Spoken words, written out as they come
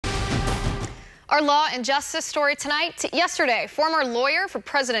Our law and justice story tonight. Yesterday, former lawyer for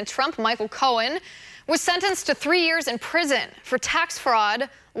President Trump, Michael Cohen, was sentenced to 3 years in prison for tax fraud,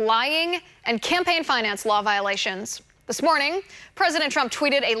 lying, and campaign finance law violations. This morning, President Trump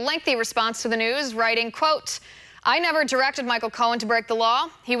tweeted a lengthy response to the news, writing, quote, "I never directed Michael Cohen to break the law.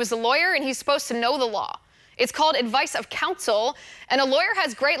 He was a lawyer and he's supposed to know the law. It's called advice of counsel, and a lawyer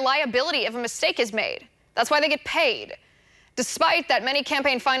has great liability if a mistake is made. That's why they get paid. Despite that, many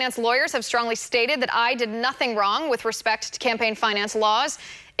campaign finance lawyers have strongly stated that I did nothing wrong with respect to campaign finance laws,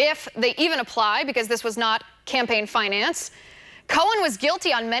 if they even apply, because this was not campaign finance. Cohen was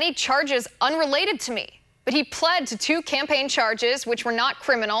guilty on many charges unrelated to me, but he pled to 2 campaign charges which were not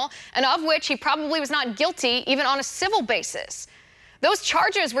criminal, and of which he probably was not guilty even on a civil basis. Those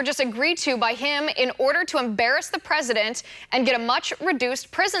charges were just agreed to by him in order to embarrass the president and get a much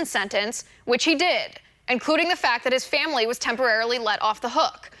reduced prison sentence, which he did, including the fact that his family was temporarily let off the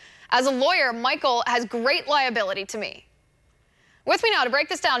hook. As a lawyer, Michael has great liability to me." With me now to break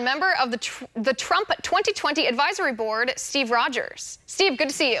this down, member of the Trump 2020 Advisory Board, Steve Rogers. Steve, good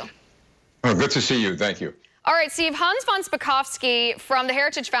to see you. Oh, good to see you. Thank you. All right, Steve, Hans von Spakovsky from the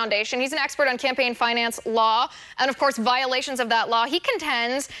Heritage Foundation, he's an expert on campaign finance law and, of course, violations of that law. He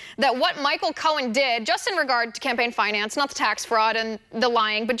contends that what Michael Cohen did, just in regard to campaign finance, not the tax fraud and the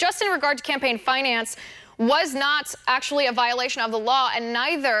lying, but just in regard to campaign finance, was not actually a violation of the law, and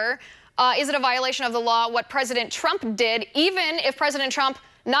neither is it a violation of the law what President Trump did, even if President Trump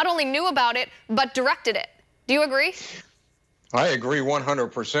not only knew about it, but directed it. Do you agree? I agree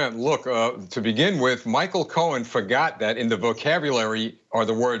 100%. Look, to begin with, Michael Cohen forgot that in the vocabulary are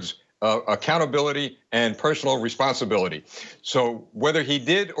the words accountability and personal responsibility. So whether he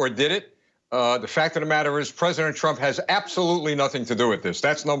did or did it, the fact of the matter is President Trump has absolutely nothing to do with this.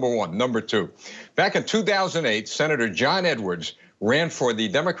 That's number one. Number two, back in 2008, Senator John Edwards ran for the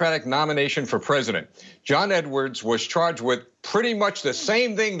Democratic nomination for president. John Edwards was charged with pretty much the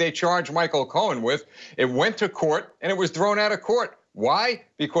same thing they charged Michael Cohen with. It went to court and it was thrown out of court. Why?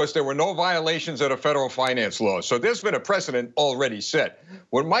 Because there were no violations of the federal finance laws. So there's been a precedent already set.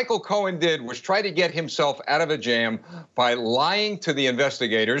 What Michael Cohen did was try to get himself out of a jam by lying to the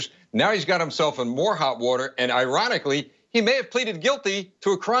investigators. Now he's got himself in more hot water, and ironically, he may have pleaded guilty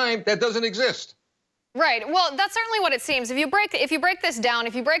to a crime that doesn't exist. Right. Well, that's certainly what it seems. If you break this down,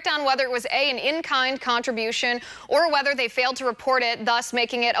 if you break down whether it was an in-kind contribution or whether they failed to report it, thus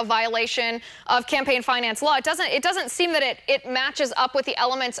making it a violation of campaign finance law, it doesn't seem that it matches up with the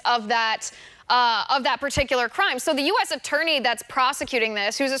elements of that particular crime. So the U.S. attorney that's prosecuting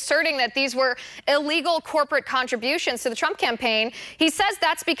this, who's asserting that these were illegal corporate contributions to the Trump campaign, he says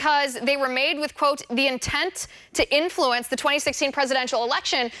that's because they were made with, quote, the intent to influence the 2016 presidential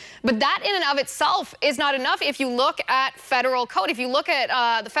election. But that in and of itself is not enough if you look at federal code. If you look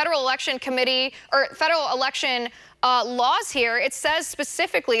at the Federal Election Committee or federal election laws here, it says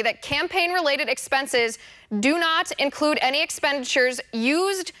specifically that campaign-related expenses do not include any expenditures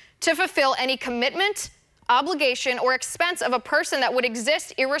used to fulfill any commitment, obligation, or expense of a person that would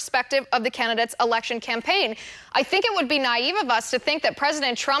exist irrespective of the candidate's election campaign. I think it would be naive of us to think that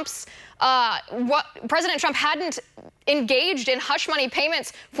President Trump hadn't engaged in hush money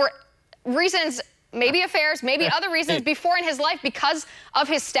payments for reasons, maybe affairs, maybe other reasons before in his life because of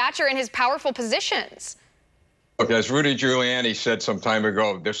his stature and his powerful positions. Look, as Rudy Giuliani said some time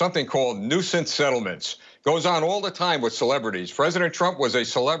ago, there's something called nuisance settlements. Goes on all the time with celebrities. President Trump was a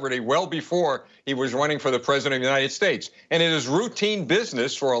celebrity well before he was running for the president of the United States. And it is routine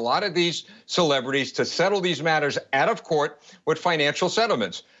business for a lot of these celebrities to settle these matters out of court with financial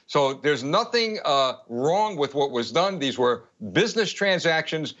settlements. So there's nothing wrong with what was done. These were business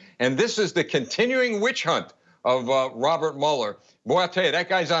transactions, and this is the continuing witch hunt of Robert Mueller. Boy, I'll tell you, that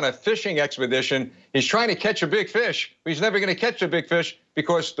guy's on a fishing expedition. He's trying to catch a big fish, but he's never going to catch a big fish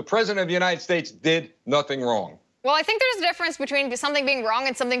because the president of the United States did nothing wrong. Well, I think there's a difference between something being wrong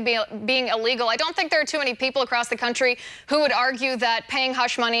and something being illegal. I don't think there are too many people across the country who would argue that paying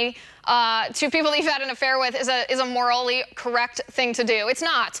hush money to people that you've had an affair with is a morally correct thing to do. It's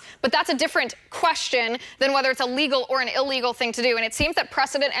not, but that's a different question than whether it's a legal or an illegal thing to do. And it seems that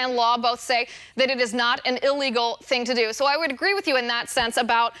precedent and law both say that it is not an illegal thing to do. So I would agree with you in that sense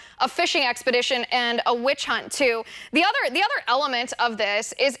about a fishing expedition and a witch hunt too. The other element of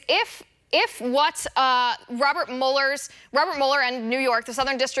this is if what Robert Mueller and New York, the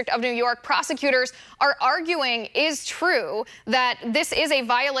Southern District of New York prosecutors are arguing is true, that this is a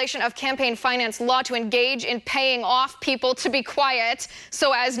violation of campaign finance law to engage in paying off people to be quiet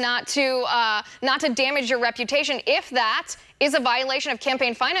so as not to damage your reputation. If that is a violation of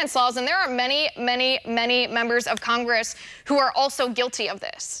campaign finance laws, and there are many, many, many members of Congress who are also guilty of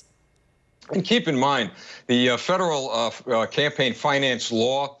this. And keep in mind, the federal campaign finance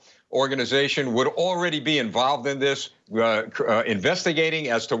law organization would already be involved in this, investigating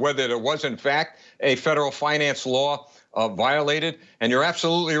as to whether there was, in fact, a federal finance law violated. And you're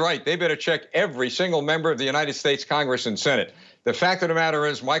absolutely right. They better check every single member of the United States Congress and Senate. The fact of the matter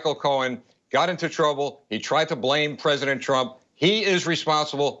is Michael Cohen got into trouble. He tried to blame President Trump. He is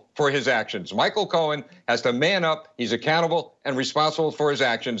responsible for his actions. Michael Cohen has to man up. He's accountable and responsible for his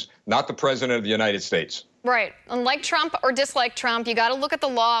actions, not the president of the United States. Right. And like Trump or dislike Trump, you got to look at the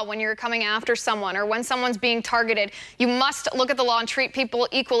law when you're coming after someone or when someone's being targeted. You must look at the law and treat people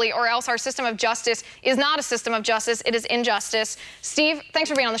equally, or else our system of justice is not a system of justice. It is injustice. Steve, thanks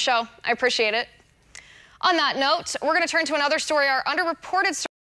for being on the show. I appreciate it. On that note, we're going to turn to another story, our underreported story.